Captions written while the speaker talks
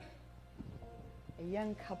A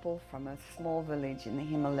young couple from a small village in the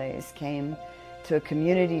Himalayas came to a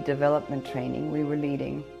community development training we were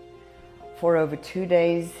leading. For over 2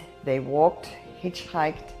 days, they walked,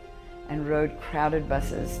 hitchhiked, and rode crowded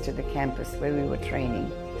buses to the campus where we were training.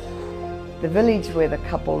 The village where the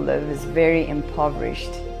couple live is very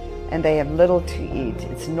impoverished, and they have little to eat.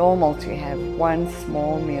 It's normal to have one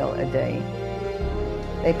small meal a day.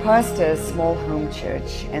 They pastor a small home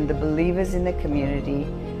church, and the believers in the community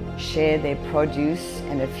share their produce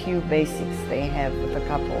and a few basics they have with the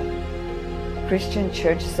couple. Christian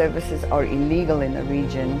church services are illegal in the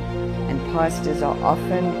region, and pastors are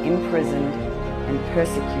often imprisoned and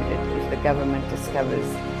persecuted if the government discovers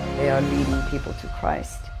they are leading people to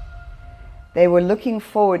Christ. They were looking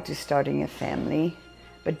forward to starting a family,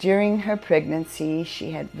 but during her pregnancy,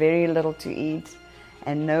 she had very little to eat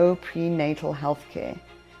and no prenatal health care.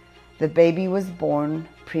 The baby was born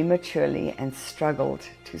prematurely and struggled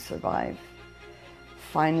to survive.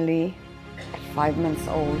 Finally, at 5 months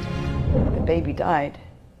old, the baby died.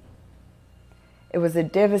 It was a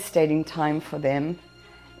devastating time for them.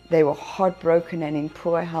 They were heartbroken and in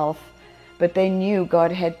poor health, but they knew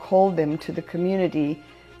God had called them to the community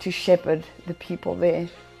to shepherd the people there.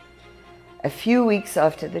 A few weeks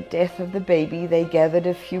after the death of the baby, they gathered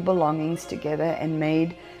a few belongings together and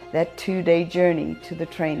made that 2-day journey to the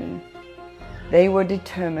training. They were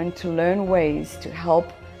determined to learn ways to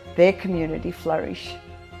help their community flourish.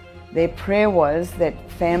 Their prayer was that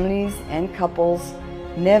families and couples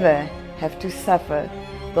never have to suffer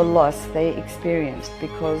the loss they experienced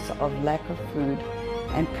because of lack of food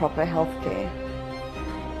and proper health care.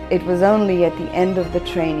 It was only at the end of the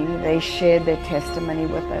training they shared their testimony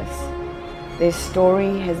with us. Their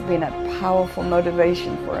story has been a powerful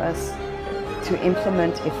motivation for us to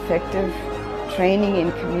implement effective training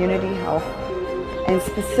in community health, and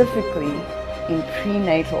specifically in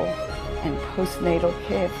prenatal and postnatal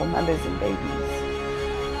care for mothers and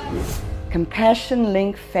babies. Compassion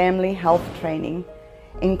Link Family Health Training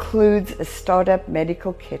includes a startup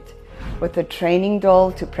medical kit with a training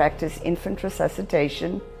doll to practice infant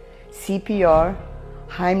resuscitation, CPR,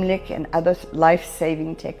 Heimlich, and other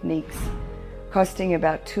life-saving techniques, costing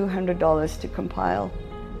about $200 to compile.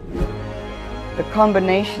 The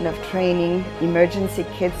combination of training, emergency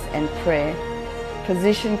kits, and prayer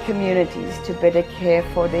position communities to better care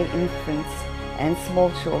for their infants and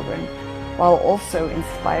small children, while also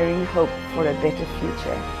inspiring hope for a better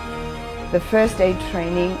future. The first aid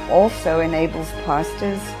training also enables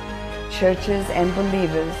pastors, churches, and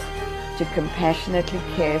believers to compassionately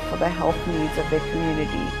care for the health needs of their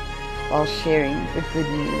community while sharing the good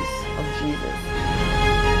news of Jesus.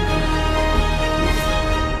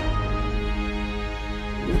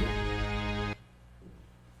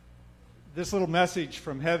 This little message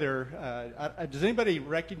from Heather, does anybody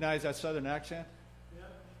recognize that southern accent?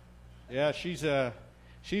 Yeah, she's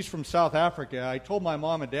from South Africa. I told my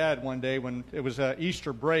mom and dad one day when it was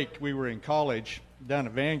Easter break, we were in college down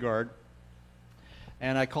at Vanguard,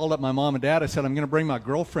 and I called up my mom and dad. I said, I'm going to bring my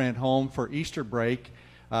girlfriend home for Easter break.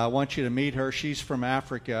 I want you to meet her. She's from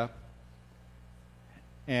Africa.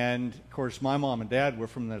 And, of course, my mom and dad were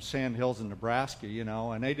from the sand hills in Nebraska,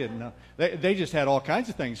 and they didn't know. They just had all kinds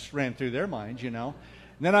of things ran through their minds, And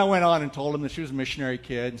then I went on and told them that she was a missionary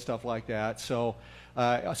kid and stuff like that. So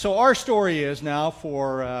our story is now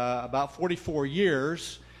for about 44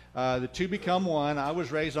 years, the two become one. I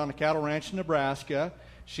was raised on a cattle ranch in Nebraska.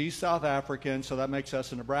 She's South African, so that makes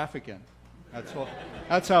us a Nebrafican.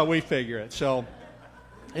 That's how we figure it. So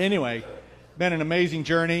anyway, been an amazing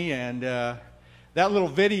journey, and that little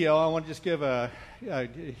video, I want to just give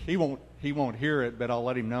he won't hear it, but I'll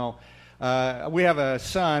let him know. We have a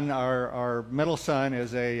son. Our middle son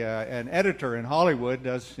is an editor in Hollywood,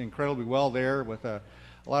 does incredibly well there with a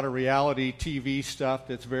lot of reality TV stuff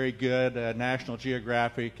that's very good, National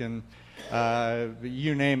Geographic, and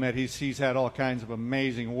you name it. He's had all kinds of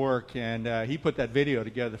amazing work, and he put that video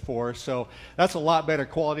together for us. So that's a lot better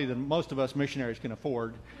quality than most of us missionaries can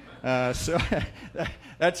afford. So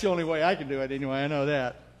that's the only way I can do it anyway. I know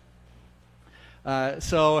that.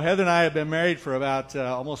 So Heather and I have been married for about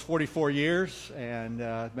almost 44 years, and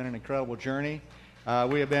it's been an incredible journey.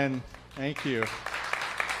 We have been, thank you.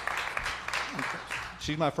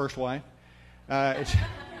 She's my first wife.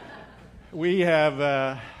 We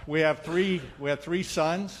have three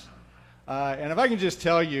sons, and if I can just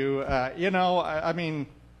tell you,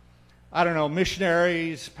 I don't know,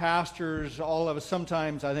 missionaries, pastors, all of us.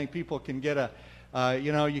 Sometimes I think people can get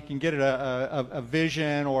you can get a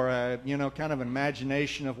vision or kind of an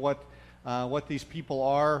imagination of what these people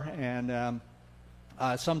are, and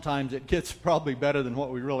sometimes it gets probably better than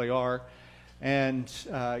what we really are. And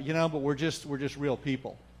but we're just real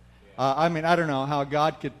people. I mean, I don't know how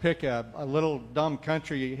God could pick a little dumb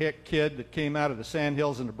country hick kid that came out of the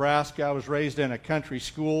Sandhills in Nebraska. I was raised in a country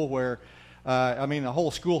school where, the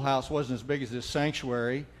whole schoolhouse wasn't as big as this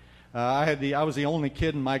sanctuary. I was the only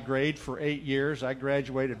kid in my grade for 8 years. I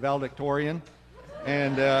graduated valedictorian,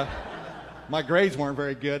 and my grades weren't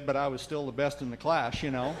very good, but I was still the best in the class,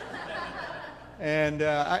 And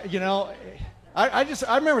I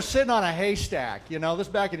remember sitting on a haystack. This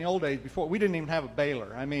back in the old days before we didn't even have a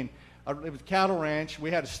baler. I mean, it was a cattle ranch. We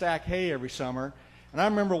had to stack hay every summer, and I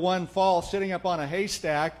remember one fall sitting up on a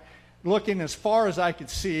haystack, looking as far as I could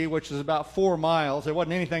see, which was about 4 miles. There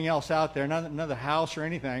wasn't anything else out there, another house or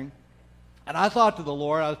anything. And I thought to the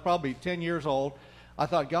Lord, I was probably 10 years old, I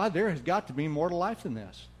thought, God, there has got to be more to life than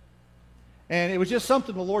this. And it was just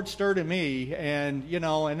something the Lord stirred in me, and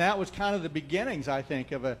that was kind of the beginnings, I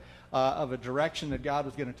think, of a direction that God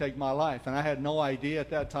was going to take my life. And I had no idea at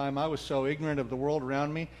that time. I was so ignorant of the world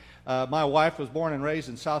around me. My wife was born and raised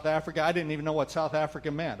in South Africa. I didn't even know what South Africa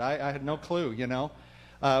meant. I had no clue,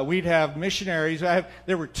 We'd have missionaries.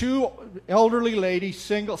 There were 2 elderly ladies,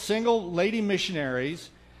 single lady missionaries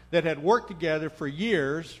that had worked together for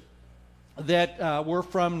years that were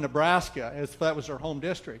from Nebraska, as that was their home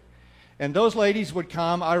district. And those ladies would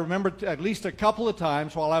come. I remember at least a couple of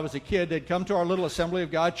times while I was a kid, they'd come to our little Assembly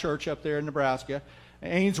of God church up there in Nebraska,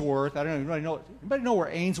 Ainsworth. I don't even really know. Anybody know where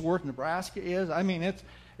Ainsworth, Nebraska is? I mean,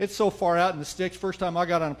 it's so far out in the sticks. First time I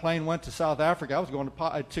got on a plane, went to South Africa, I was going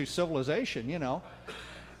to civilization,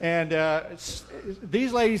 And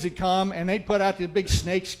these ladies would come, and they'd put out the big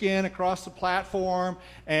snake skin across the platform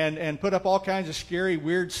and put up all kinds of scary,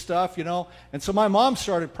 weird stuff, And so my mom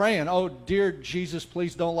started praying, oh, dear Jesus,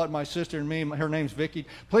 please don't let my sister and me, her name's Vicky,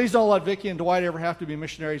 please don't let Vicky and Dwight ever have to be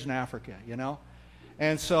missionaries in Africa,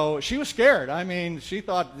 And so she was scared. I mean, she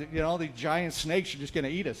thought, these giant snakes are just going to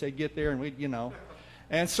eat us. They'd get there and we'd,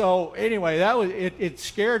 And so anyway, it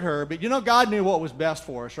scared her. But, God knew what was best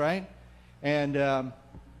for us, right? And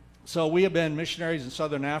so we have been missionaries in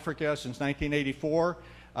Southern Africa since 1984,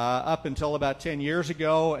 up until about 10 years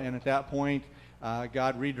ago, and at that point,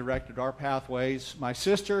 God redirected our pathways. My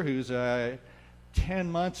sister, who's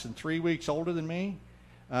 10 months and 3 weeks older than me,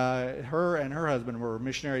 her and her husband were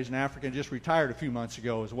missionaries in Africa and just retired a few months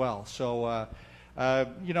ago as well. So,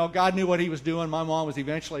 God knew what he was doing. My mom was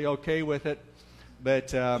eventually okay with it,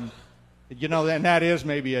 but... and that is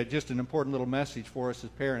maybe just an important little message for us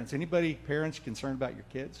as parents. Anybody, parents, concerned about your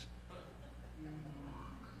kids?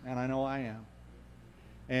 And I know I am.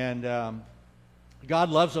 And God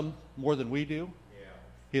loves them more than we do. Yeah.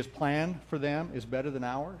 His plan for them is better than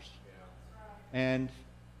ours. Yeah. And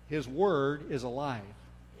His Word is alive.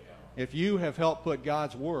 Yeah. If you have helped put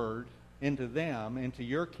God's Word into them, into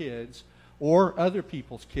your kids, or other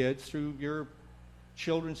people's kids through your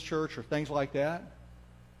children's church or things like that,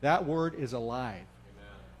 that Word is alive. Amen.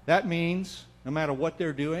 That means no matter what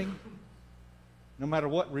they're doing, no matter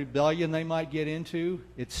what rebellion they might get into,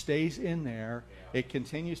 it stays in there. Yeah. It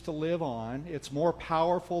continues to live on. It's more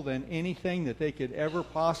powerful than anything that they could ever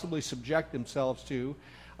possibly subject themselves to.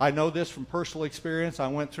 I know this from personal experience. I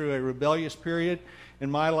went through a rebellious period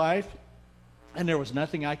in my life, and there was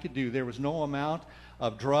nothing I could do. There was no amount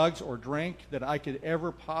of drugs or drink that I could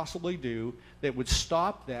ever possibly do that would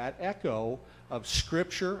stop that echo of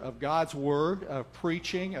Scripture, of God's Word, of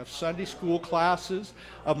preaching, of Sunday school classes,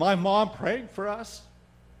 of my mom praying for us.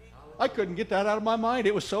 I couldn't get that out of my mind.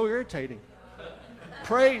 It was so irritating.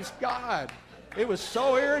 Praise God. It was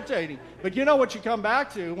so irritating. But you know what you come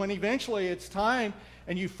back to when eventually it's time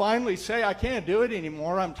and you finally say, I can't do it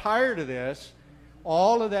anymore, I'm tired of this.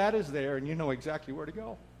 All of that is there and you know exactly where to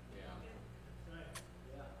go.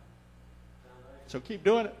 So keep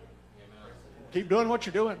doing it. Keep doing what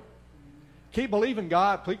you're doing. Keep believing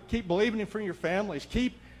God. Keep believing Him for your families.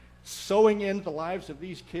 Keep sowing into the lives of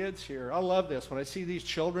these kids here. I love this. When I see these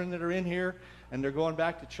children that are in here and they're going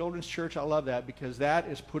back to children's church, I love that because that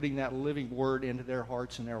is putting that living Word into their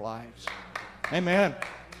hearts and their lives. Amen.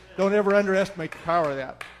 Don't ever underestimate the power of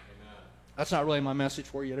that. That's not really my message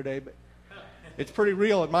for you today, but it's pretty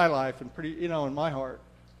real in my life and pretty, in my heart.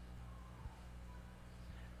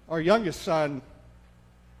 Our youngest son,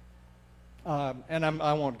 and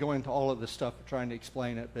I won't go into all of this stuff trying to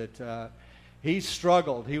explain it, but he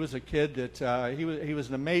struggled. He was a kid that he was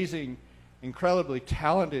an amazing, incredibly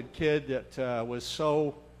talented kid that was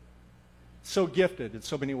so gifted in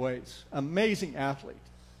so many ways. Amazing athlete.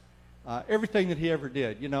 Everything that he ever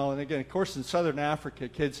did, And again, of course, in Southern Africa,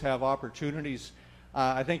 kids have opportunities.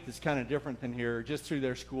 I think that's kind of different than here, just through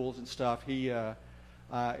their schools and stuff. He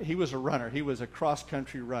he was a runner. He was a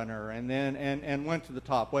cross-country runner, and then and went to the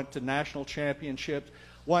top. Went to national championships,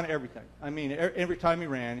 won everything. I mean, every time he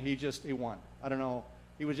ran, he won. I don't know.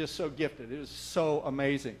 He was just so gifted. It was so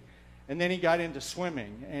amazing. And then he got into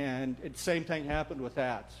swimming, and the same thing happened with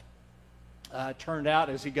that. Turned out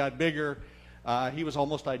as he got bigger, he was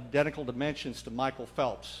almost identical dimensions to Michael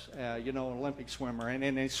Phelps, an Olympic swimmer,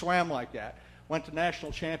 and he swam like that. Went to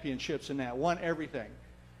national championships in that, won everything.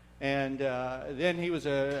 And then he was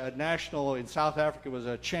a national, in South Africa, was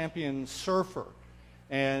a champion surfer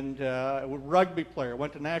and rugby player.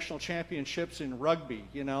 Went to national championships in rugby,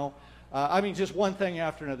 I mean, just one thing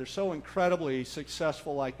after another. So incredibly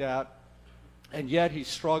successful like that. And yet he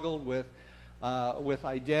struggled with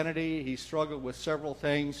identity. He struggled with several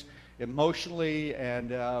things emotionally.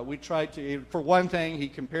 And we tried to, for one thing, he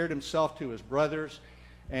compared himself to his brothers.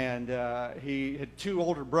 And he had two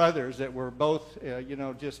older brothers that were both,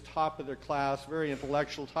 just top of their class, very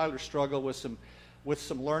intellectual. Tyler struggled with some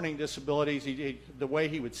learning disabilities. The way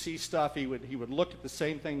he would see stuff, he would look at the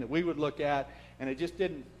same thing that we would look at, and it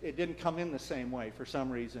didn't come in the same way for some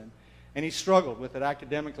reason. And he struggled with it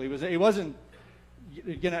academically. He wasn't,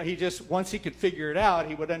 he just, once he could figure it out,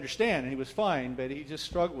 he would understand, and he was fine. But he just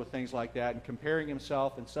struggled with things like that and comparing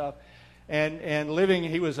himself and stuff. And living,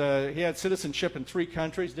 he had citizenship in 3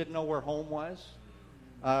 countries, didn't know where home was.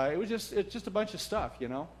 It's just a bunch of stuff,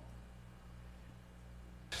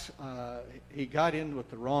 He got in with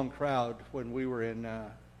the wrong crowd when we were in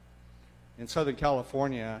Southern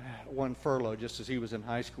California, one furlough, just as he was in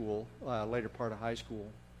high school, later part of high school,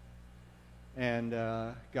 and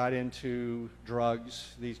got into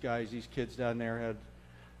drugs. These kids down there had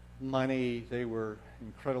money. They were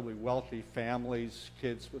incredibly wealthy families,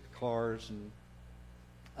 kids with cars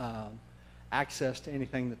and access to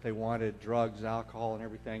anything that they wanted, drugs, alcohol, and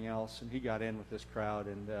everything else. And he got in with this crowd,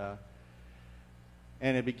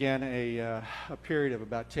 and it began a period of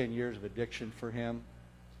about 10 years of addiction for him.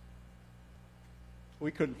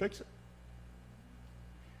 We couldn't fix it.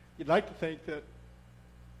 You'd like to think that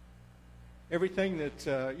everything that,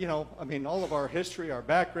 all of our history, our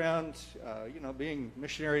background, being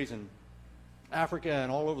missionaries in Africa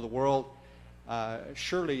and all over the world,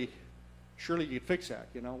 surely you'd fix that,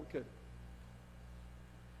 we could.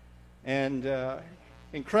 And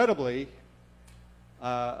incredibly,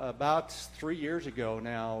 about 3 years ago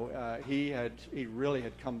now, he really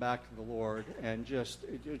had come back to the Lord, and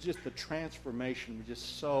the transformation was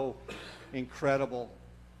just so incredible.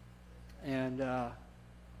 And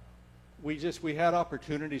we had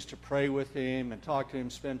opportunities to pray with him and talk to him,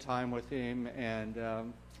 spend time with him, and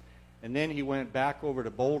then he went back over to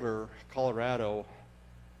Boulder, Colorado.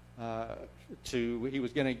 He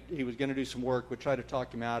was going to do some work. We tried to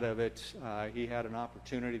talk him out of it. He had an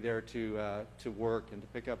opportunity there to work and to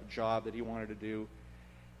pick up a job that he wanted to do,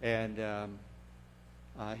 and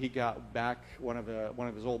he got back. One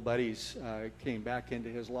of his old buddies came back into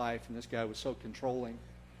his life, and this guy was so controlling.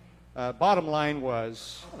 Bottom line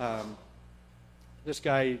was, this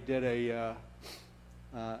guy did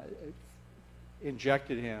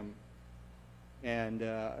injected him and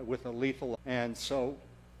with a lethal, and so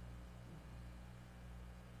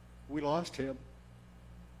we lost him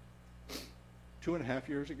 2.5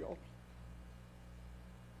 years ago.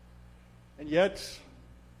 And yet,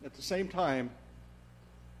 at the same time,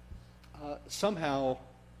 somehow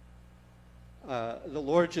the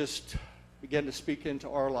Lord just began to speak into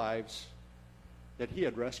our lives that He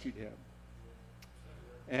had rescued him.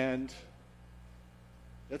 And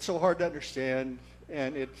it's so hard to understand,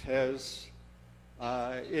 and it has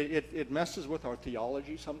it messes with our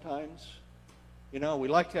theology sometimes. We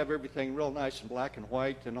like to have everything real nice and black and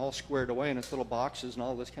white and all squared away in its little boxes and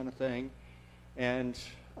all this kind of thing. And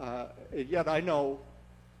yet I know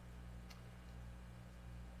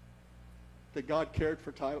that God cared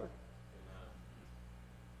for Tyler.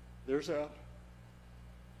 There's a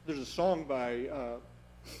song by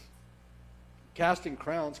Casting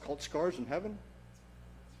Crowns called "Scars in Heaven."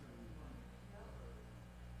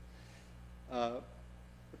 It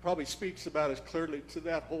probably speaks about as clearly to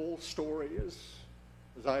that whole story as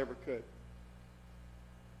I ever could.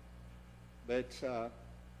 But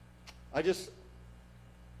I don't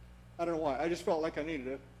know why. I just felt like I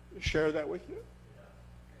needed to share that with you.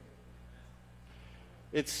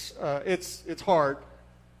 It's hard.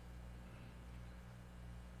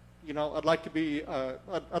 I'd like to be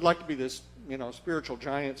this, spiritual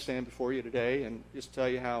giant, stand before you today and just tell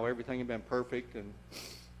you how everything had been perfect, and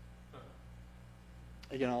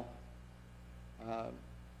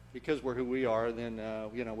because we're who we are, then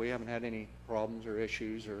we haven't had any problems or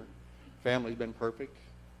issues, or family's been perfect.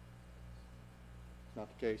 It's not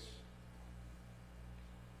the case.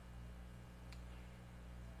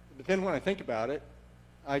 But then when I think about it,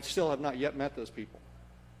 I still have not yet met those people.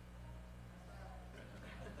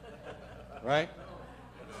 Right?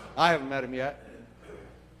 I haven't met them yet.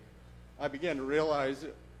 I began to realize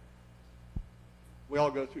that we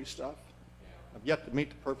all go through stuff. I've yet to meet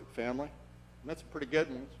the perfect family. I met some pretty good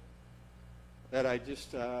ones. That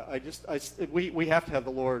we have to have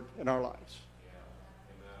the Lord in our lives.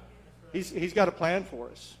 He's got a plan for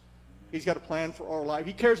us. He's got a plan for our life.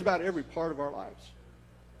 He cares about every part of our lives.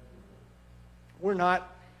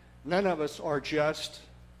 None of us are just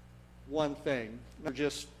one thing. We're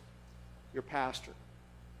just your pastor,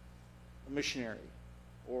 a missionary,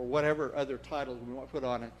 or whatever other titles we want to put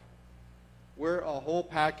on it. We're a whole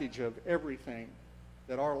package of everything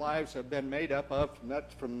that our lives have been made up of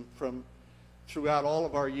from throughout all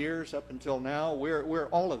of our years up until now. We're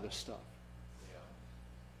all of this stuff.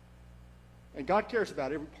 And God cares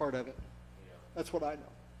about every part of it. That's what I know.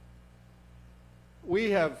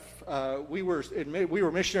 We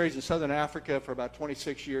were missionaries in Southern Africa for about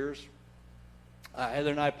 26 years.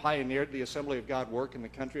 Heather and I pioneered the Assembly of God work in the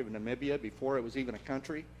country of Namibia before it was even a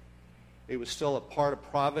country. It was still a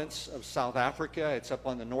province of South Africa. It's up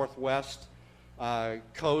on the northwest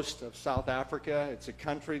coast of South Africa. It's a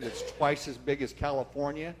country that's twice as big as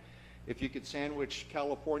California. If you could sandwich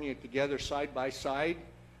California together side by side,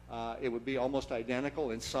 it would be almost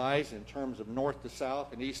identical in size in terms of north to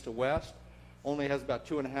south and east to west. Only has about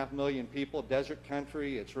 2.5 million people. Desert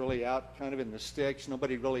country. It's really out kind of in the sticks.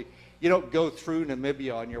 You don't go through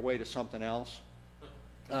Namibia on your way to something else.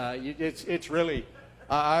 It's really,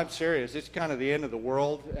 I'm serious. It's kind of the end of the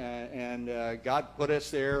world, and God put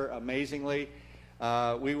us there amazingly.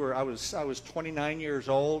 I was 29 years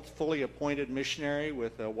old, fully appointed missionary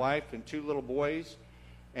with a wife and 2 little boys.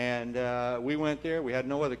 And we went there. We had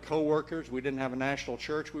no other co-workers. We didn't have a national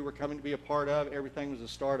church we were coming to be a part of. Everything was a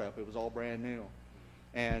startup. It was all brand new.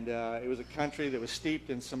 And it was a country that was steeped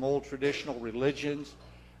in some old traditional religions,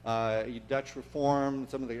 Dutch Reformed,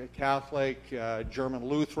 some of the Catholic, German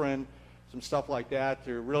Lutheran, some stuff like that.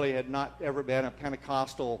 There really had not ever been a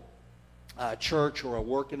Pentecostal church or a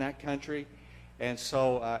work in that country. And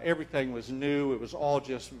so everything was new. It was all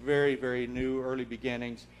just very, very new, early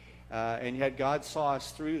beginnings. And yet God saw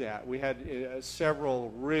us through that. We had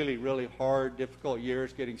several really, really hard, difficult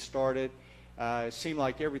years getting started. It seemed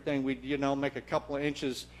like everything we'd, make a couple of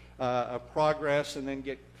inches of progress and then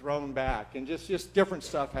get thrown back. And just different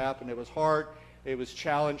stuff happened. It was hard. It was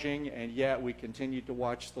challenging. And yet we continued to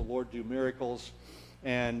watch the Lord do miracles.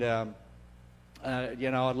 And,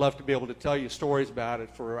 I'd love to be able to tell you stories about it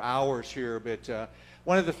for hours here. But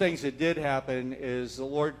one of the things that did happen is the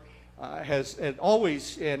Lord has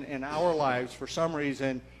always in our lives, for some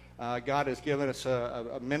reason, God has given us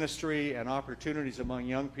a ministry and opportunities among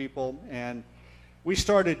young people. And we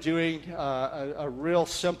started doing a real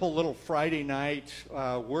simple little Friday night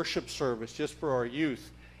worship service just for our youth.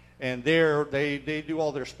 And there, they do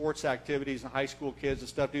all their sports activities, and high school kids and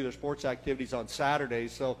stuff do their sports activities on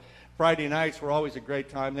Saturdays. So Friday nights were always a great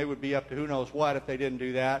time. They would be up to who knows what if they didn't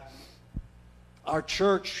do that. Our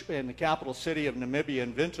church in the capital city of Namibia,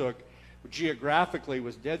 in Windhoek, geographically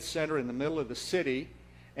was dead center in the middle of the city,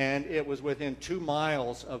 and it was within 2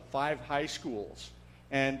 miles of 5 high schools.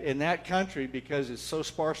 And in that country, because it's so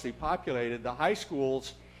sparsely populated, the high school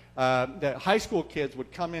kids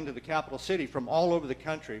would come into the capital city from all over the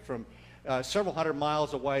country. From several hundred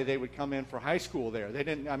miles away, they would come in for high school there.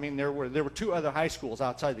 There were 2 other high schools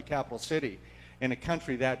outside the capital city in a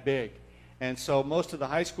country that big. And so most of the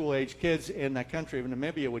high school age kids in that country of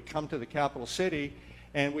Namibia would come to the capital city.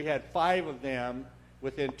 And we had 5 of them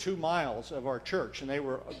within 2 miles of our church. And they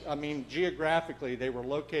were, geographically, they were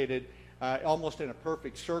located almost in a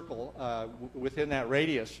perfect circle within that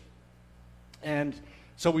radius. And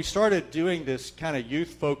so we started doing this kind of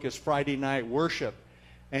youth-focused Friday night worship.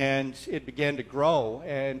 And it began to grow.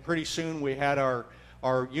 And pretty soon we had our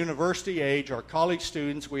university age, our college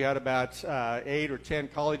students. We had about 8 or 10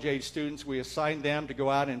 college-age students. We assigned them to go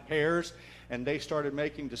out in pairs. And they started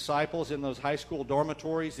making disciples in those high school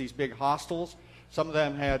dormitories, these big hostels. Some of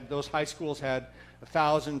them those high schools had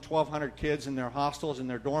 1,000, 1,200 kids in their hostels, in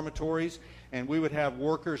their dormitories. And we would have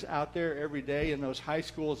workers out there every day in those high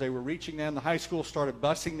schools. They were reaching them. The high schools started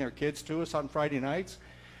busing their kids to us on Friday nights.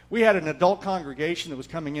 We had an adult congregation that was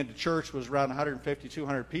coming into church. It was around 150,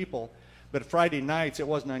 200 people. But Friday nights, it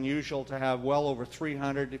wasn't unusual to have well over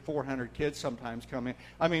 300 to 400 kids sometimes come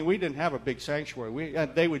in. We didn't have a big sanctuary.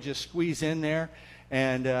 They would just squeeze in there,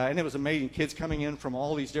 and it was amazing. Kids coming in from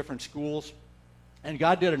all these different schools. And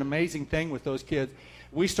God did an amazing thing with those kids.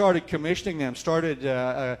 We started commissioning them, started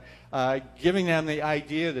giving them the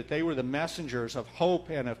idea that they were the messengers of hope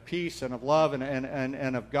and of peace and of love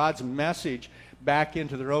and of God's message back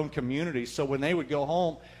into their own communities. So when they would go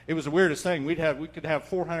home, it was the weirdest thing. We could have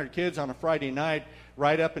 400 kids on a Friday night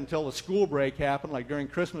right up until the school break happened, like during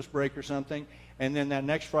Christmas break or something, and then that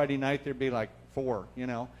next Friday night there'd be like 4, you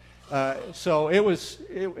know. So it was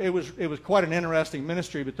quite an interesting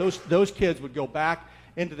ministry. But those kids would go back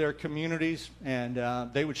into their communities,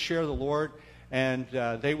 and they would share the Lord. And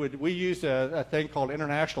we used a thing called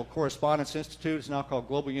International Correspondence Institute. It's now called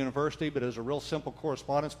Global University, but it was a real simple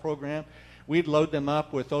correspondence program. We'd load them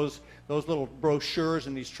up with those little brochures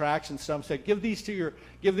and these tracts and stuff. Said, give these to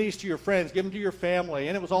your friends, give them to your family.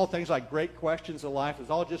 And it was all things like great questions of life. It was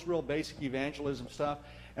all just real basic evangelism stuff.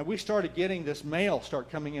 And we started getting this mail start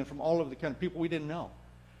coming in from all over the country, people we didn't know.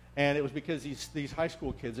 And it was because these high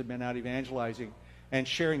school kids had been out evangelizing and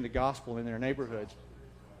sharing the gospel in their neighborhoods.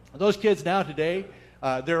 Those kids now today,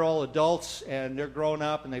 they're all adults and they're grown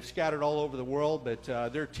up and they've scattered all over the world, but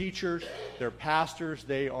they're teachers, they're pastors,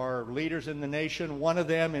 they are leaders in the nation. One of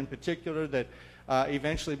them in particular that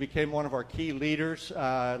eventually became one of our key leaders,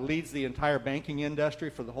 leads the entire banking industry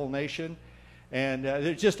for the whole nation. And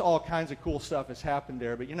there's just all kinds of cool stuff has happened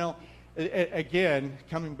there. But, you know, again,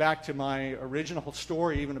 coming back to my original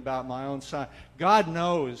story even about my own son, God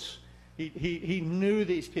knows. He knew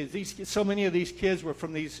these kids. So many of these kids were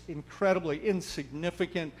from these incredibly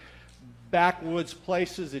insignificant backwoods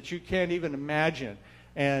places that you can't even imagine.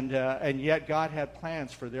 And yet God had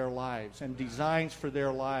plans for their lives and designs for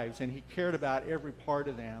their lives, and He cared about every part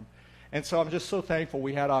of them. And so I'm just so thankful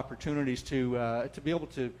we had opportunities to be able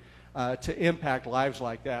to impact lives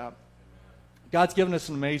like that. God's given us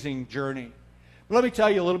an amazing journey. Let me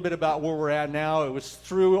tell you a little bit about where we're at now. It was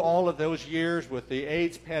through all of those years with the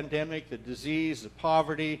AIDS pandemic, the disease, the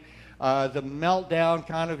poverty, the meltdown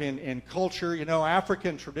kind of in culture. You know,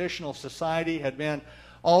 African traditional society had been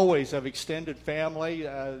always of extended family.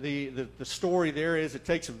 The story there is it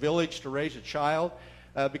takes a village to raise a child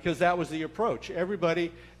because that was the approach.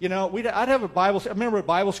 Everybody, you know, I'd have I remember a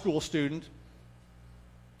Bible school student.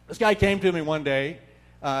 This guy came to me one day.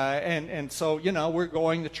 And so, you know, we're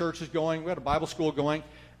going, the church is going, we had a Bible school going,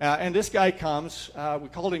 and this guy comes, we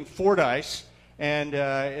called him Fordyce, and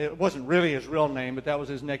it wasn't really his real name, but that was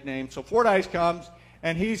his nickname. So Fordyce comes,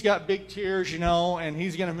 and he's got big tears, you know, and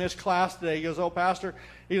he's going to miss class today. He goes, "Oh, Pastor,"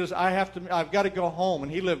 he goes, I've got to go home.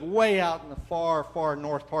 And he lived way out in the far, far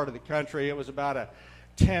north part of the country. It was about a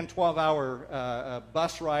 10, 12-hour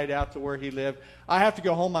bus ride out to where he lived. "I have to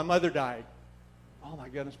go home. My mother died." "Oh, my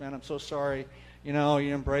goodness, man, I'm so sorry." You know,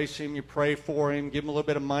 you embrace him, you pray for him, give him a little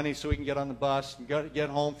bit of money so he can get on the bus and get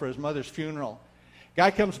home for his mother's funeral. Guy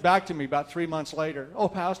comes back to me about 3 months later. "Oh,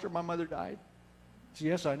 Pastor, my mother died." I said,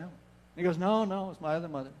 "Yes, I know." He goes, No, it's my other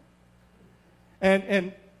mother."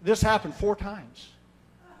 And this happened 4 times.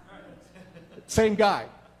 Same guy.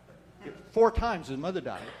 4 times his mother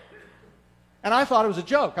died. And I thought it was a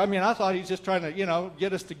joke. I mean, I thought he's just trying to, you know,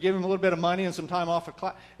 get us to give him a little bit of money and some time off of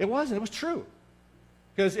class. It wasn't. It was true.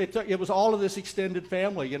 Because it was all of this extended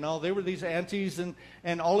family, you know. They were these aunties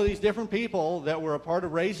and all of these different people that were a part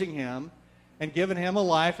of raising him and giving him a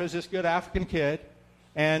life as this good African kid.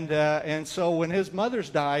 And so when his mothers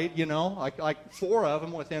died, you know, like 4 of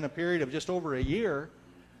them within a period of just over a year,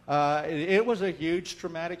 it was a huge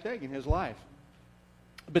traumatic thing in his life.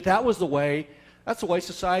 But that's the way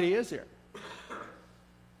society is here.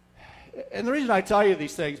 And the reason I tell you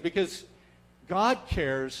these things, because God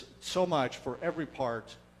cares so much for every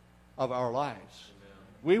part of our lives. Amen.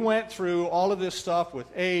 We went through all of this stuff with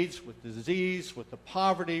AIDS, with disease, with the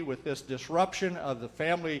poverty, with this disruption of the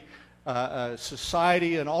family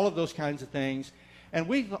society and all of those kinds of things. And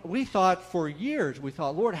we thought for years,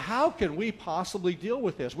 "Lord, how can we possibly deal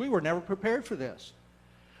with this?" We were never prepared for this.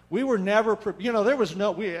 We were never, there was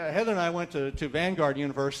no, Heather and I went to Vanguard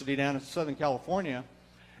University down in Southern California.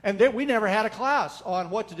 And we never had a class on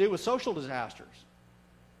what to do with social disasters.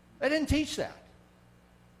 They didn't teach that.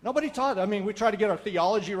 Nobody taught. I mean, we tried to get our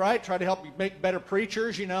theology right, try to help make better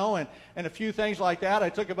preachers, you know, and a few things like that. I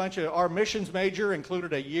took our missions major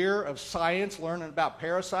included a year of science, learning about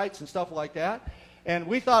parasites and stuff like that. And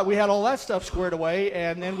we thought we had all that stuff squared away,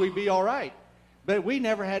 and then we'd be all right. But we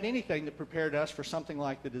never had anything that prepared us for something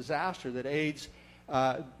like the disaster that AIDS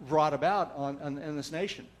brought about in this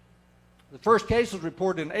nation. The first case was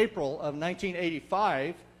reported in April of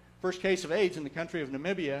 1985, first case of AIDS in the country of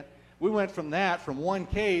Namibia. We went from 1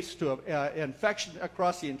 case to an infection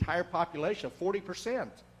across the entire population of 40%.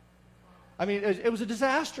 I mean, it was a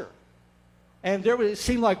disaster. And it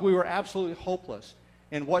seemed like we were absolutely hopeless.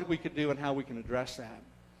 and what we could do and how we can address that.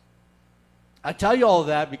 I tell you all of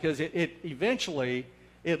that because it eventually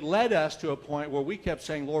led us to a point where we kept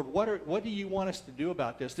saying, Lord, what do you want us to do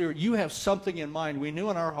about this? You have something in mind. We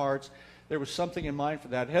knew in our hearts there was something in mind for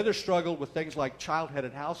that. Heather struggled with things like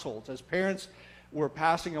child-headed households. As parents were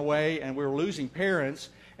passing away and we were losing parents,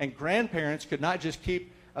 and grandparents could not just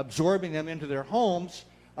keep absorbing them into their homes,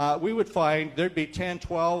 we would find there'd be 10,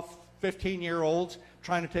 12, 15-year-olds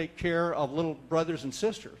trying to take care of little brothers and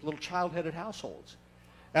sisters, little child-headed households.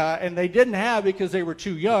 And they didn't have, because they were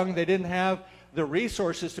too young, they didn't have the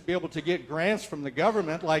resources to be able to get grants from the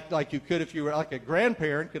government like you could if you were like a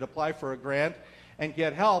grandparent could apply for a grant and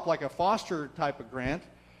get help like a foster type of grant.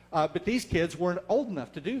 But these kids weren't old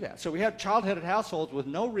enough to do that. So we had child-headed households with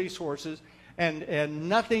no resources and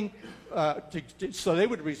nothing, so they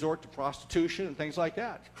would resort to prostitution and things like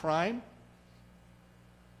that, crime.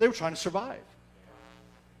 They were trying to survive.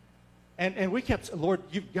 And we kept, Lord,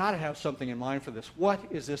 you've got to have something in mind for this. What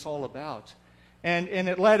is this all about? And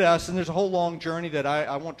it led us, and there's a whole long journey that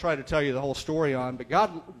I won't try to tell you the whole story on, but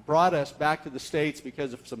God brought us back to the States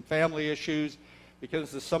because of some family issues,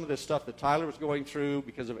 because of some of this stuff that Tyler was going through,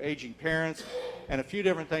 because of aging parents, and a few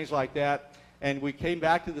different things like that. And we came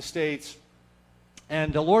back to the States,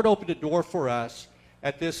 and the Lord opened a door for us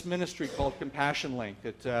at this ministry called Compassion Link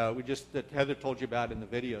that Heather told you about in the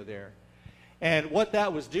video there. And what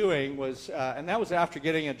that was doing was, and that was after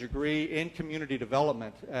getting a degree in community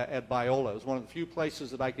development at Biola. It was one of the few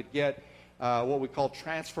places that I could get what we call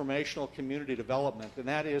transformational community development, and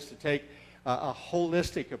that is to take a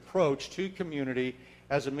holistic approach to community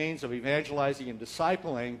as a means of evangelizing and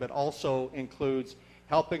discipling, but also includes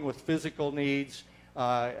helping with physical needs,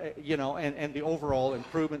 and the overall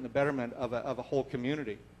improvement and the betterment of a whole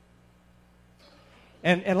community.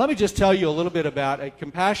 And let me just tell you a little bit about a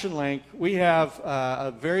Compassion Link. We have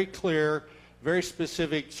a very clear, very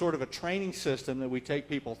specific sort of a training system that we take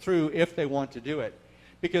people through if they want to do it.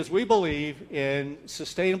 Because we believe in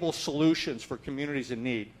sustainable solutions for communities in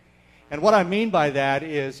need. And what I mean by that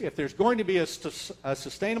is if there's going to be a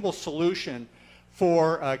sustainable solution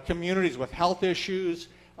for communities with health issues,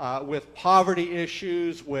 with poverty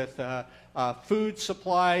issues, with food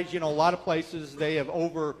supplies, a lot of places they have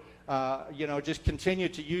just continue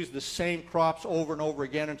to use the same crops over and over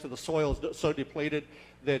again until the soil is so depleted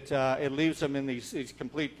that it leaves them in these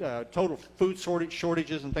complete total food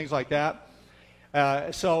shortages and things like that.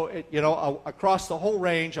 Across the whole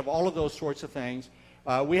range of all of those sorts of things,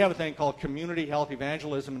 we have a thing called community health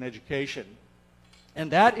evangelism and education. And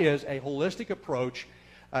that is a holistic approach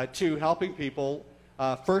to helping people,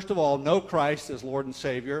 first of all, know Christ as Lord and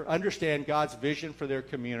Savior, understand God's vision for their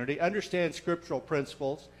community, understand scriptural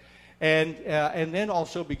principles, and then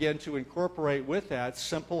also begin to incorporate with that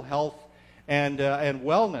simple health and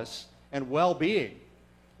wellness and well-being.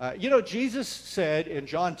 Jesus said in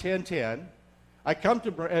John 10:10,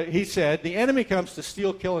 he said, the enemy comes to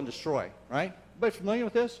steal, kill, and destroy. Right? Everybody familiar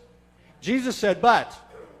with this? Jesus said, but,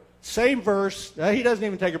 same verse, he doesn't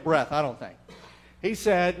even take a breath, I don't think. He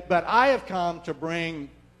said, but I have come to bring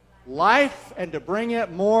life and to bring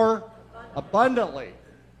it more abundantly.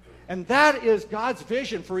 And that is God's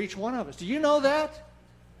vision for each one of us. Do you know that?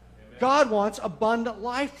 Amen. God wants abundant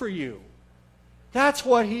life for you. That's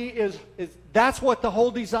what He is. That's what the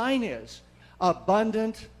whole design is.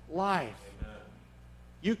 Abundant life. Amen.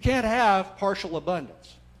 You can't have partial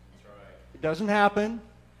abundance. That's right. It doesn't happen.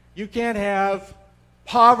 You can't have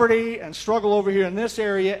poverty and struggle over here in this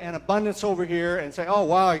area and abundance over here and say, oh,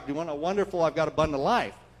 wow, wonderful, I've got abundant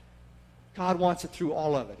life. God wants it through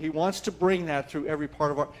all of it. He wants to bring that through every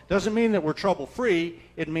part of our... Doesn't mean that we're trouble-free.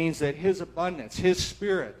 It means that His abundance, His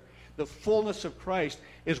Spirit, the fullness of Christ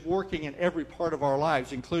is working in every part of our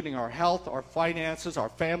lives, including our health, our finances, our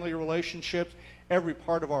family relationships, every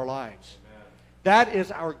part of our lives. Amen. That is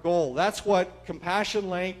our goal. That's what Compassion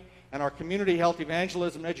Link and our community health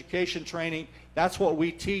evangelism education training, that's what we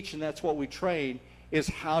teach and that's what we train, is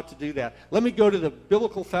how to do that. Let me go to the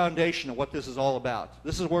biblical foundation of what this is all about.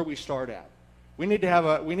 This is where we start at. We need to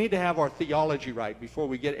have our theology right before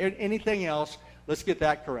we get anything else. Let's get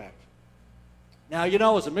that correct. Now,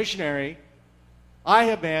 as a missionary, I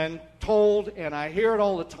have been told, and I hear it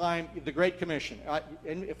all the time, the Great Commission.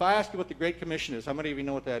 And if I ask you what the Great Commission is, how many of you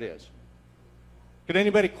know what that is? Could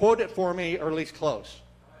anybody quote it for me, or at least close?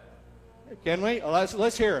 Can we?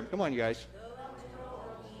 Let's hear them. Come on, you guys.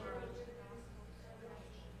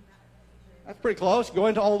 That's pretty close. Go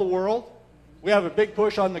into all the world. We have a big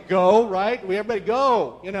push on the go, right? Everybody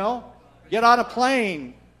go, Get on a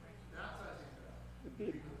plane.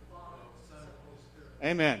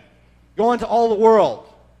 Amen. Go into all the world.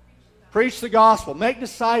 Preach the gospel. Make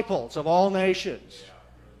disciples of all nations.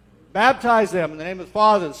 Baptize them in the name of the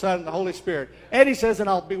Father, the Son, and the Holy Spirit. And he says, and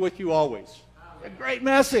I'll be with you always. A great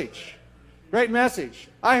message. Great message.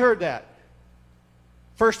 I heard that.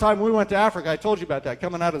 First time we went to Africa, I told you about that.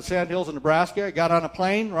 Coming out of the sand hills in Nebraska, I got on a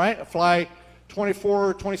plane, right? I fly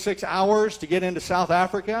 24, 26 hours to get into South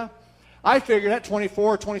Africa. I figured that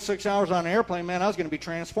 24 or 26 hours on an airplane, man, I was going to be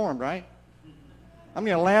transformed, right? I'm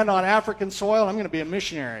going to land on African soil, and I'm going to be a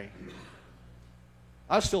missionary.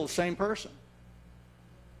 I was still the same person.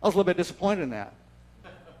 I was a little bit disappointed in that.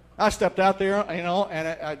 I stepped out there, and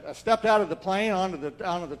I stepped out of the plane onto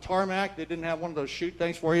the tarmac. They didn't have one of those chute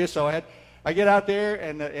things for you, so I get out there,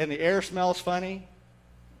 and the air smells funny,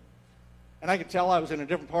 and I could tell I was in a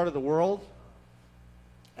different part of the world,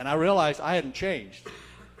 and I realized I hadn't changed.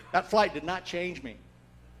 That flight did not change me.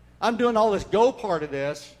 I'm doing all this go part of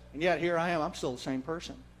this, and yet here I am. I'm still the same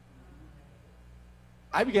person.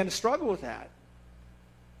 I began to struggle with that.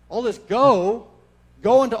 All this go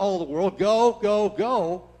into all the world,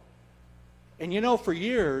 go. And for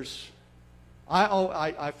years,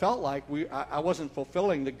 I felt like I wasn't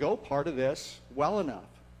fulfilling the go part of this well enough.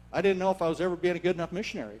 I didn't know if I was ever being a good enough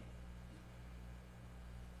missionary.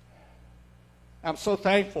 I'm so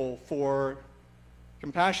thankful for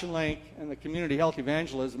Compassion Link and the community health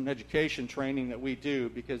evangelism and education training that we do,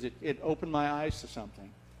 because it opened my eyes to something.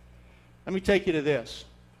 Let me take you to this.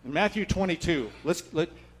 In Matthew 22,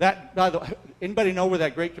 by the way, anybody know where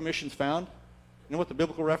that Great Commission's found? You know what the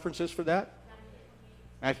biblical reference is for that?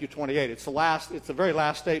 Matthew 28. It's the very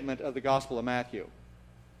last statement of the Gospel of Matthew.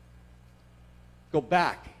 Go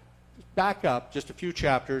back up just a few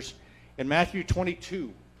chapters in Matthew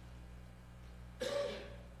 22.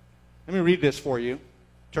 Let me read this for you.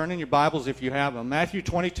 Turn in your Bibles if you have them. Matthew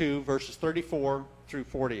 22, verses 34 through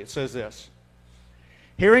 40. It says this.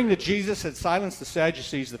 Hearing that Jesus had silenced the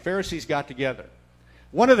Sadducees, the Pharisees got together.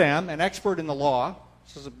 One of them, an expert in the law,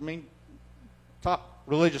 this is a top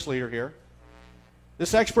religious leader here,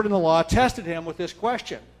 this expert in the law tested him with this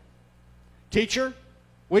question. Teacher,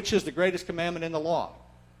 which is the greatest commandment in the law?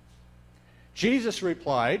 Jesus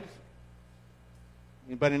replied,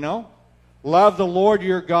 anybody know? Love the Lord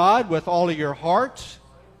your God with all of your heart,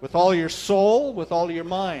 with all of your soul, with all of your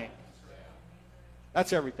mind.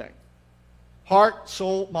 That's everything. Heart,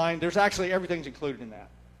 soul, mind. There's actually everything's included in that.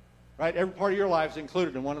 Right? Every part of your life is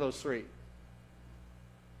included in one of those three.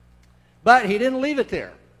 But he didn't leave it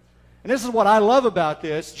there. And this is what I love about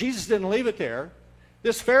this. Jesus didn't leave it there.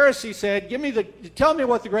 This Pharisee said, tell me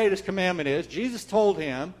what the greatest commandment is. Jesus told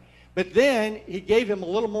him, but then he gave him a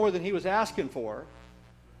little more than he was asking for.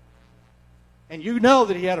 And you know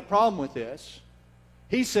that he had a problem with this.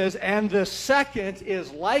 He says, and the second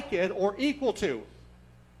is like it or equal to.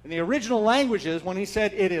 In the original languages, when he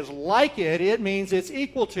said it is like it means it's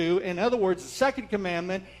equal to. In other words, the second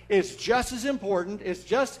commandment is just as important, is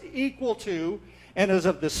just equal to, and is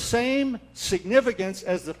of the same significance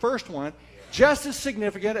as the first one, just as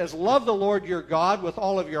significant as love the Lord your God with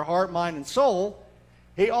all of your heart, mind, and soul.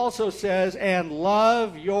 He also says, and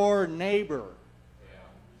love your neighbor.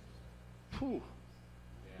 Whew.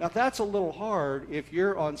 Now that's a little hard if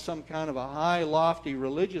you're on some kind of a high, lofty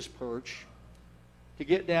religious perch to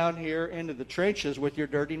get down here into the trenches with your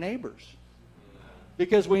dirty neighbors.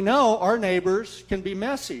 Because we know our neighbors can be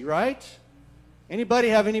messy, right? Anybody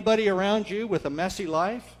have anybody around you with a messy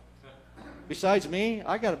life? Besides me,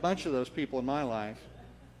 I got a bunch of those people in my life.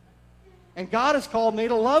 And God has called me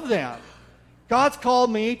to love them. God's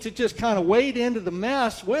called me to just kind of wade into the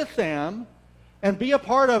mess with them and be a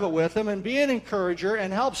part of it with them and be an encourager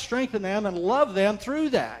and help strengthen them and love them through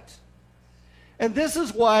that. And this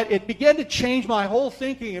is what, it began to change my whole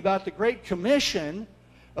thinking about the Great Commission,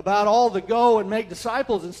 about all the go and make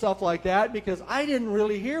disciples and stuff like that, because I didn't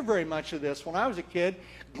really hear very much of this when I was a kid,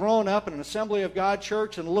 growing up in an Assembly of God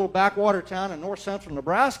church in a little backwater town in north central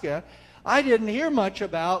Nebraska. I didn't hear much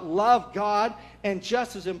about love God and,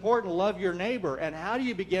 just as important, love your neighbor. And how do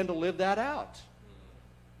you begin to live that out?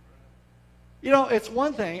 You know, it's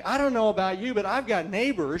one thing, I don't know about you, but I've got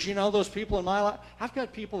neighbors, those people in my life. I've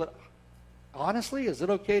got people that, honestly, is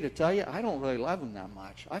it okay to tell you, I don't really love them that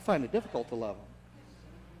much. I find it difficult to love them.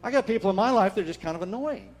 I got people in my life that are just kind of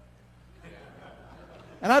annoying.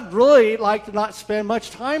 And I'd really like to not spend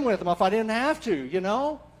much time with them if I didn't have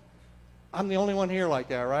to, I'm the only one here like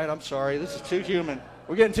that, right? I'm sorry. This is too human.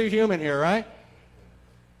 We're getting too human here, right?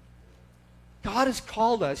 God has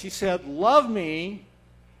called us. He said, love me.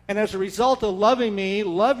 And as a result of loving me,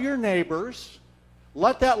 love your neighbors.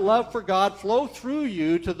 Let that love for God flow through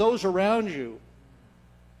you to those around you.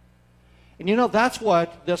 And that's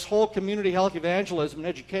what this whole community health evangelism and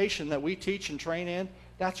education that we teach and train in,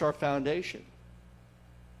 that's our foundation.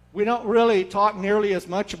 we don't really talk nearly as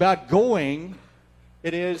much about going.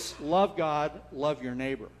 It is love God, love your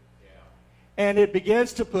neighbor. And it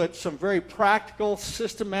begins to put some very practical,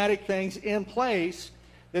 systematic things in place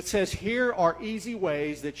that says here are easy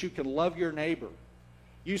ways that you can love your neighbor.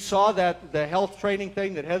 You saw that the health training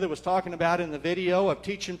thing that Heather was talking about in the video of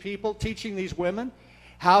teaching these women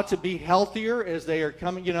how to be healthier as they are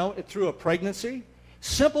coming, through a pregnancy.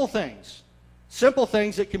 Simple things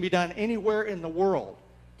that can be done anywhere in the world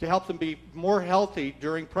to help them be more healthy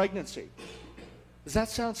during pregnancy. Does that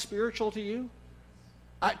sound spiritual to you?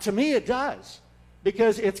 To me, it does,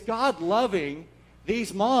 because it's God loving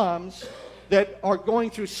these moms that are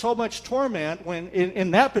going through so much torment when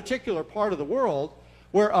in that particular part of the world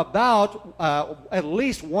where about at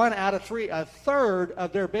least 1 out of 3, a third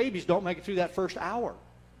of their babies don't make it through that first hour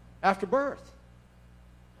after birth.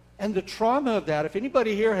 And the trauma of that, if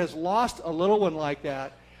anybody here has lost a little one like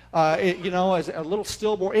that, as a little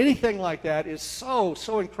stillborn, anything like that is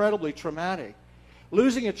so incredibly traumatic.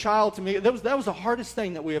 Losing a child, to me, that was the hardest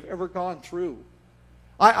thing that we have ever gone through.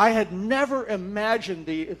 I had never imagined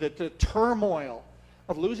the turmoil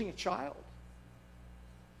of losing a child.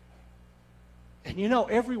 And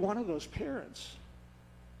every one of those parents,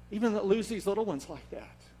 even that lose these little ones like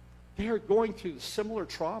that, they are going through similar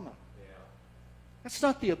trauma. That's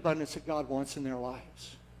not the abundance that God wants in their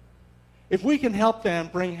lives. If we can help them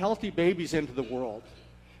bring healthy babies into the world,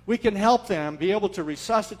 we can help them be able to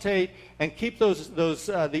resuscitate and keep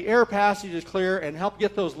the air passages clear and help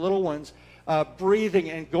get those little ones breathing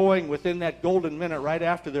and going within that golden minute right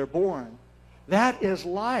after they're born. That is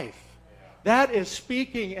life. That is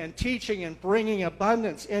speaking and teaching and bringing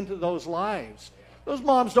abundance into those lives. Those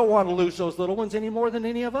moms don't want to lose those little ones any more than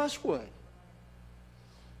any of us would.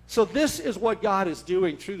 So this is what God is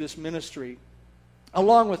doing through this ministry,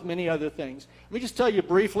 along with many other things. Let me just tell you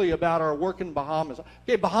briefly about our work in Bahamas.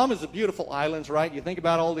 Okay, Bahamas are beautiful islands, right? You think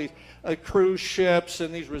about all these cruise ships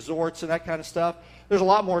and these resorts and that kind of stuff. There's a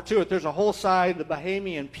lot more to it. There's a whole side, the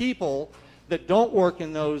Bahamian people, that don't work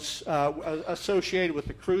in those associated with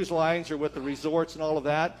the cruise lines or with the resorts and all of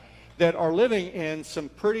that are living in some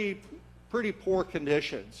pretty poor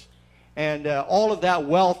conditions. And all of that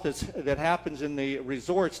wealth that happens in the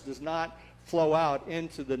resorts does not flow out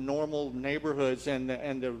into the normal neighborhoods and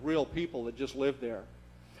the real people that just live there.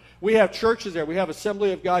 We have churches there. We have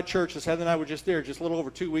Assembly of God churches. Heather and I were just there just a little over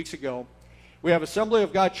 2 weeks ago. We have Assembly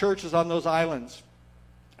of God churches on those islands.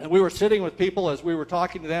 And we were sitting with people as we were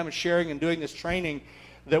talking to them and sharing and doing this training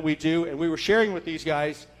that we do. And we were sharing with these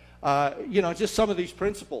guys, just some of these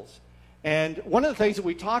principles. And one of the things that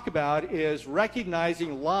we talk about is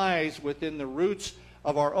recognizing lies within the roots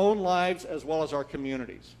of our own lives as well as our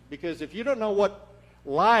communities. Because if you don't know what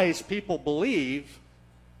lies people believe,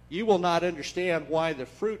 you will not understand why the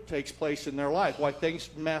fruit takes place in their lives, why things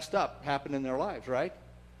messed up happen in their lives, right?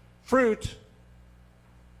 Fruit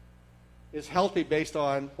is healthy based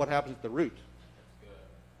on what happens at the root.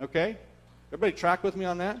 Okay? Everybody track with me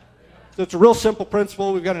on that? So it's a real simple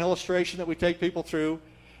principle. We've got an illustration that we take people through.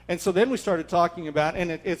 And so then we started talking about,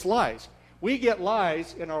 and it's lies. We get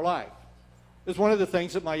lies in our life. It's one of the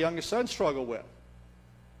things that my youngest son struggled with.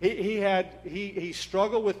 He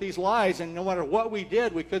struggled with these lies, and no matter what we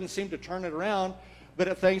did, we couldn't seem to turn it around. But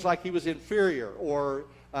at things like he was inferior, or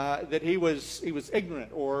that he was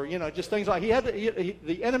ignorant, or just things like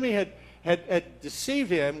the enemy had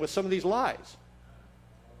deceived him with some of these lies.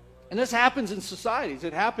 And this happens in societies.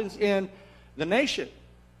 It happens in the nation.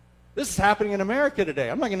 This is happening in America today.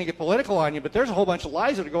 I'm not going to get political on you, but there's a whole bunch of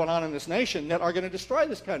lies that are going on in this nation that are going to destroy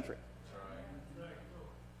this country.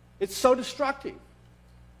 It's so destructive.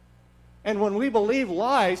 And when we believe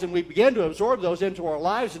lies and we begin to absorb those into our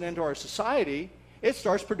lives and into our society, it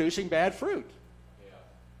starts producing bad fruit.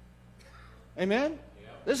 Yeah. Amen? Yeah.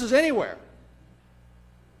 This is anywhere.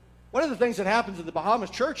 One of the things that happens in the Bahamas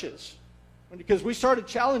churches, because we started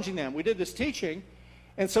challenging them, we did this teaching,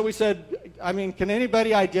 and so we said, can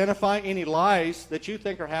anybody identify any lies that you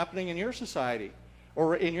think are happening in your society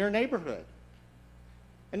or in your neighborhood?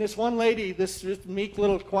 And this one lady, this meek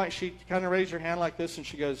little quiet, she kind of raised her hand like this, and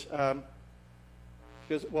she goes,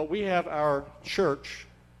 well, we have our church,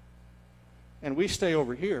 and we stay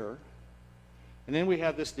over here, and then we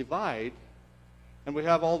have this divide, and we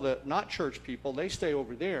have all the not church people, they stay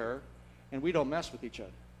over there, and we don't mess with each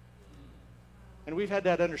other. And we've had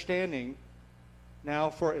that understanding now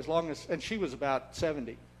for as long as, and she was about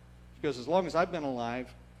 70, because as long as I've been alive,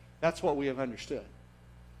 that's what we have understood.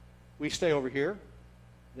 We stay over here,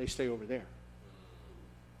 they stay over there.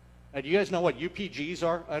 Now, do you guys know what UPGs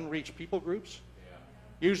are, unreached people groups? Yeah.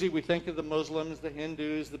 Usually we think of the Muslims, the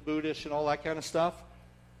Hindus, the Buddhists, and all that kind of stuff.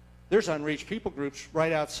 there's unreached people groups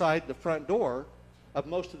right outside the front door of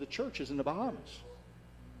most of the churches in the Bahamas.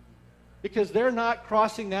 Because they're not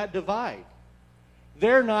crossing that divide.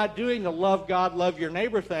 They're not doing the love God, love your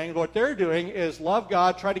neighbor thing. What they're doing is love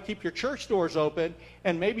God, try to keep your church doors open,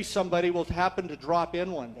 and maybe somebody will happen to drop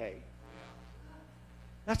in one day.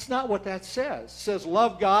 That's not what that says. It says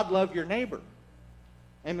love God, love your neighbor.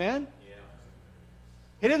 Amen? Yeah.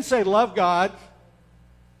 He didn't say love God,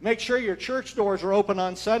 make sure your church doors are open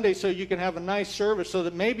on Sunday so you can have a nice service so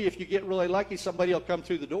that maybe if you get really lucky, somebody will come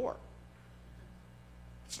through the door.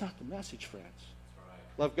 It's not the message, friends. Right.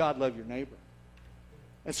 Love God, love your neighbor.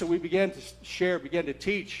 And so we began to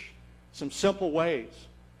teach some simple ways.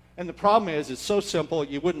 And the problem is, it's so simple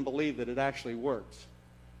you wouldn't believe that it actually works.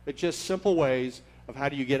 But just simple ways of how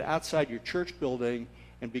do you get outside your church building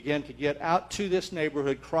and begin to get out to this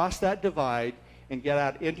neighborhood, cross that divide, and get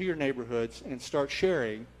out into your neighborhoods and start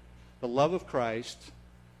sharing the love of Christ,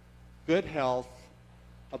 good health,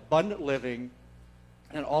 abundant living,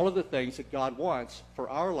 and all of the things that God wants for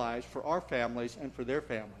our lives, for our families, and for their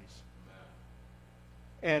families.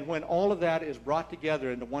 And when all of that is brought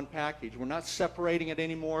together into one package, we're not separating it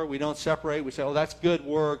anymore. We don't separate. We say, oh, that's good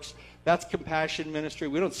works. That's compassion ministry.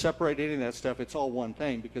 We don't separate any of that stuff. It's all one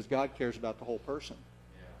thing because God cares about the whole person.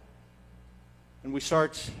 Yeah. And we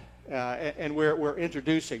start, and we're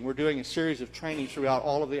introducing. We're doing a series of trainings throughout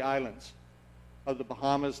all of the islands of the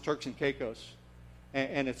Bahamas, Turks and Caicos.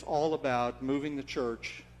 And it's all about moving the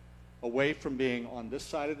church away from being on this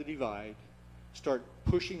side of the divide, start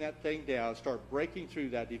pushing that thing down, start breaking through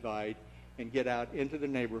that divide, and get out into the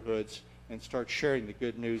neighborhoods and start sharing the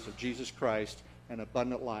good news of Jesus Christ and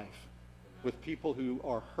abundant life with people who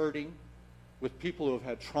are hurting, with people who have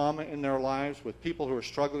had trauma in their lives, with people who are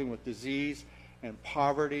struggling with disease and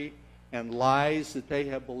poverty and lies that they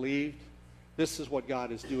have believed. This is what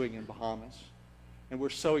God is doing in Bahamas. And we're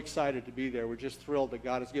so excited to be there. We're just thrilled that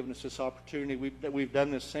God has given us this opportunity. We've done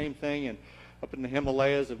this same thing up in the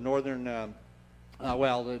Himalayas of northern,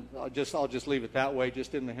 I'll just leave it that way,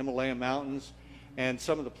 just in the Himalayan mountains. And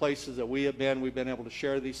some of the places that we've been able to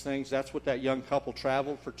share these things. That's what that young couple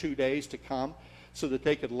traveled for 2 days to come so that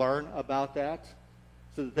they could learn about that,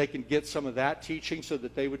 so that they can get some of that teaching so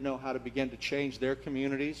that they would know how to begin to change their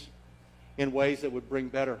communities in ways that would bring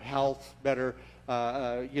better health, better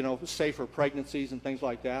safer pregnancies and things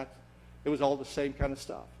like that. It was all the same kind of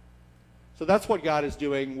stuff. So that's what God is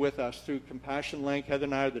doing with us through Compassion Link. Heather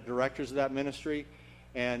and I are the directors of that ministry,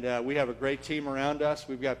 and we have a great team around us.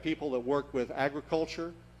 We've got people that work with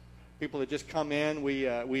agriculture, people that just come in. We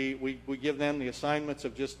give them the assignments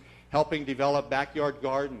of just helping develop backyard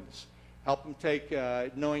gardens, help them take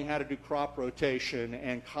knowing how to do crop rotation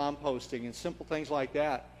and composting and simple things like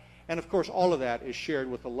that. And, of course, all of that is shared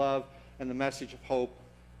with the love and the message of hope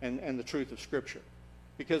and the truth of Scripture.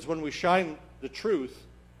 Because when we shine the truth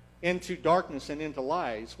into darkness and into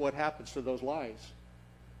lies, what happens to those lies?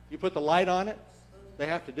 You put the light on it, they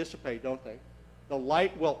have to dissipate, don't they? The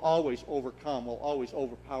light will always overcome, will always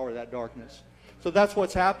overpower that darkness. So that's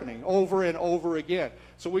what's happening over and over again.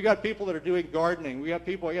 So we got people that are doing gardening. We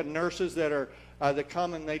got nurses that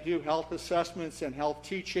come and they do health assessments and health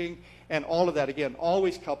teaching and all of that, again,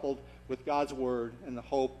 always coupled with God's Word and the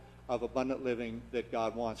hope of abundant living that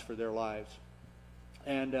God wants for their lives.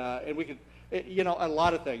 And we can, a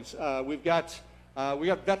lot of things. We got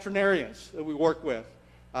veterinarians that we work with,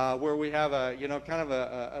 where we have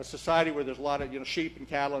a society where there's a lot of sheep and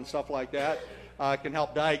cattle and stuff like that. Can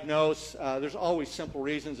help diagnose. There's always simple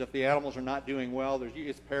reasons if the animals are not doing well.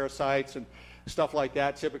 It's parasites and stuff like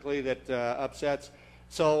that typically that upsets.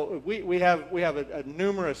 So we have a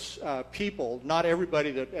numerous people, not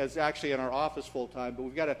everybody that is actually in our office full time, but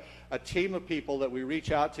we've got a team of people that we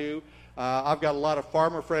reach out to. I've got a lot of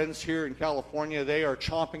farmer friends here in California. They are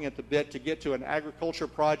chomping at the bit to get to an agriculture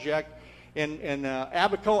project in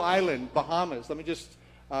Abaco Island, Bahamas. Let me just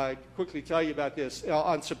quickly tell you about this.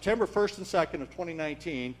 On September 1st and 2nd of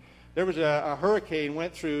 2019, there was a hurricane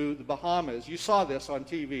went through the Bahamas. You saw this on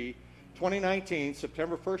TV. 2019,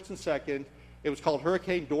 September 1st and 2nd. It was called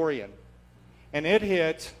Hurricane Dorian, and it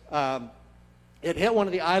hit one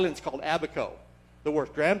of the islands called Abaco, the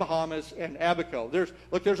worst, Grand Bahamas and Abaco. There's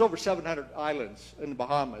over 700 islands in the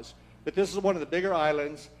Bahamas, but this is one of the bigger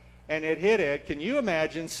islands, and it hit it. Can you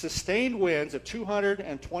imagine sustained winds of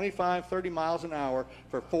 225, 30 miles an hour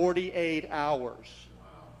for 48 hours? Wow.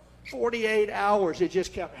 48 hours. It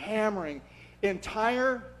just kept hammering.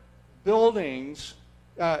 Entire buildings,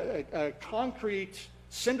 concrete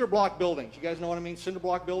cinder block buildings. You guys know what I mean, cinder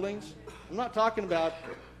block buildings? I'm not talking about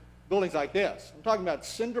buildings like this. I'm talking about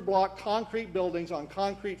cinder block concrete buildings on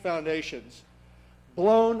concrete foundations,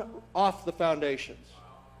 blown off the foundations.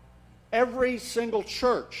 every single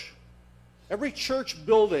church, every church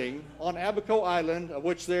building on Abaco Island, of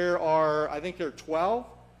which there are, I think there are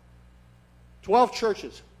 12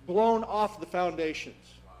 churches blown off the foundations,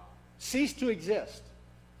 ceased to exist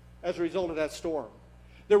as a result of that storm.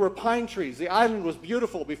 There were pine trees. The island was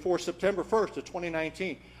beautiful before September 1st of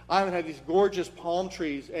 2019. The island had these gorgeous palm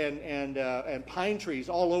trees and pine trees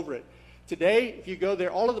all over it. Today, if you go there,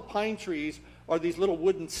 all of the pine trees are these little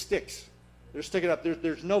wooden sticks. They're sticking up.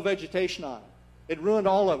 There's no vegetation on it. It ruined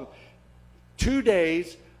all of them. 2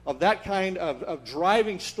 days of that kind of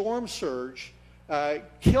driving storm surge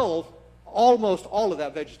killed almost all of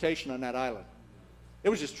that vegetation on that island. It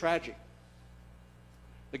was just tragic.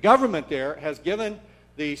 The government there has given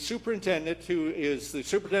the superintendent, who is the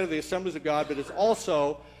superintendent of the Assemblies of God, but is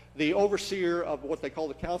also the overseer of what they call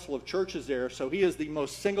the Council of Churches there. So he is the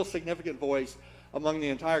most single significant voice among the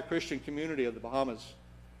entire Christian community of the Bahamas.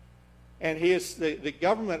 And the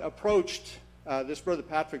government approached this brother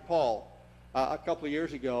Patrick Paul a couple of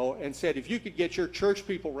years ago and said, if you could get your church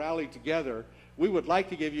people rallied together, we would like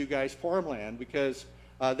to give you guys farmland, because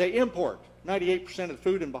they import. 98% of the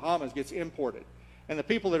food in Bahamas gets imported. And the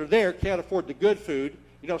people that are there can't afford the good food.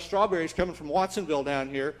 You know, strawberries coming from Watsonville down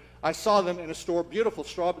here, I saw them in a store, beautiful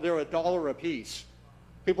strawberries. They're $1 a piece.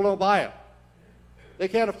 People don't buy them. They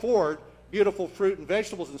can't afford beautiful fruit and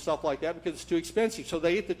vegetables and stuff like that because it's too expensive. So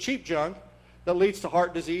they eat the cheap junk that leads to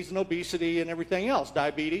heart disease and obesity and everything else,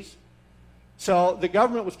 diabetes. So the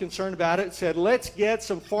government was concerned about it, said, let's get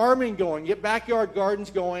some farming going, get backyard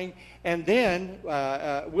gardens going, and then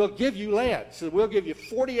we'll give you land. So we'll give you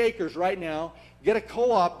 40 acres right now, get a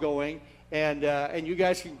co-op going, and you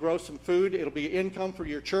guys can grow some food. It'll be income for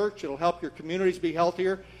your church. It'll help your communities be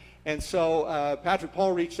healthier. And so Patrick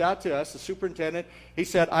Paul reached out to us, the superintendent. He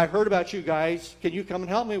said, I heard about you guys. Can you come and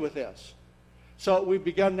help me with this? So we've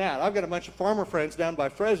begun that. I've got a bunch of farmer friends down by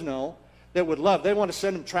Fresno that would love. They want to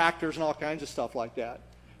send them tractors and all kinds of stuff like that.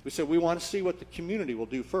 We said, we want to see what the community will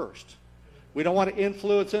do first. We don't want to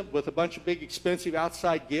influence it with a bunch of big, expensive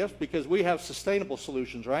outside gifts, because we have sustainable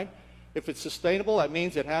solutions, right? If it's sustainable, that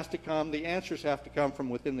means it has to come, the answers have to come from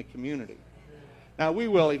within the community. Now, we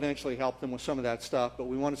will eventually help them with some of that stuff, but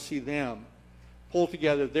we want to see them pull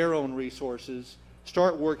together their own resources,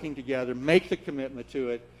 start working together, make the commitment to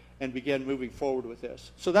it, and begin moving forward with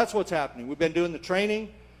this. So that's what's happening. We've been doing the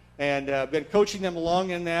training and been coaching them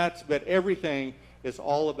along in that, but everything is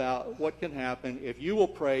all about what can happen if you will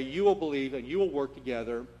pray, you will believe, and you will work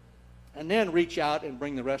together, and then reach out and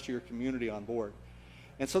bring the rest of your community on board.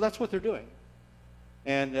 And so that's what they're doing.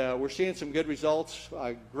 And we're seeing some good results,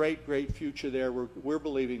 a great, great future there. We're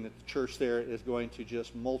believing that the church there is going to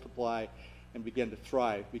just multiply and begin to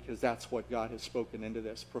thrive, because that's what God has spoken into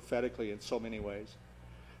this prophetically in so many ways.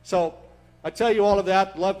 So I tell you all of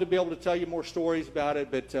that. Love to be able to tell you more stories about it,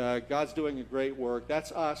 but God's doing a great work.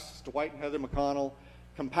 That's us, Dwight and Heather McConnell.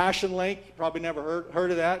 Compassion Link, you probably never heard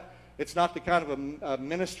of that. It's not the kind of a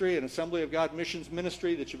ministry, an Assembly of God missions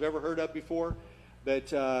ministry that you've ever heard of before, but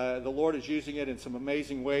the Lord is using it in some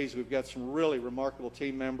amazing ways. We've got some really remarkable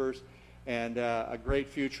team members and a great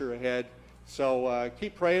future ahead. So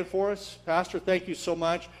keep praying for us. Pastor, thank you so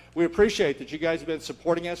much. We appreciate that you guys have been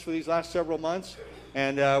supporting us for these last several months.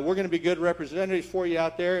 And we're going to be good representatives for you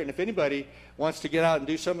out there. And if anybody wants to get out and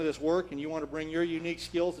do some of this work and you want to bring your unique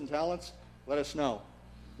skills and talents, let us know.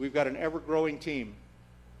 We've got an ever-growing team.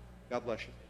 God bless you.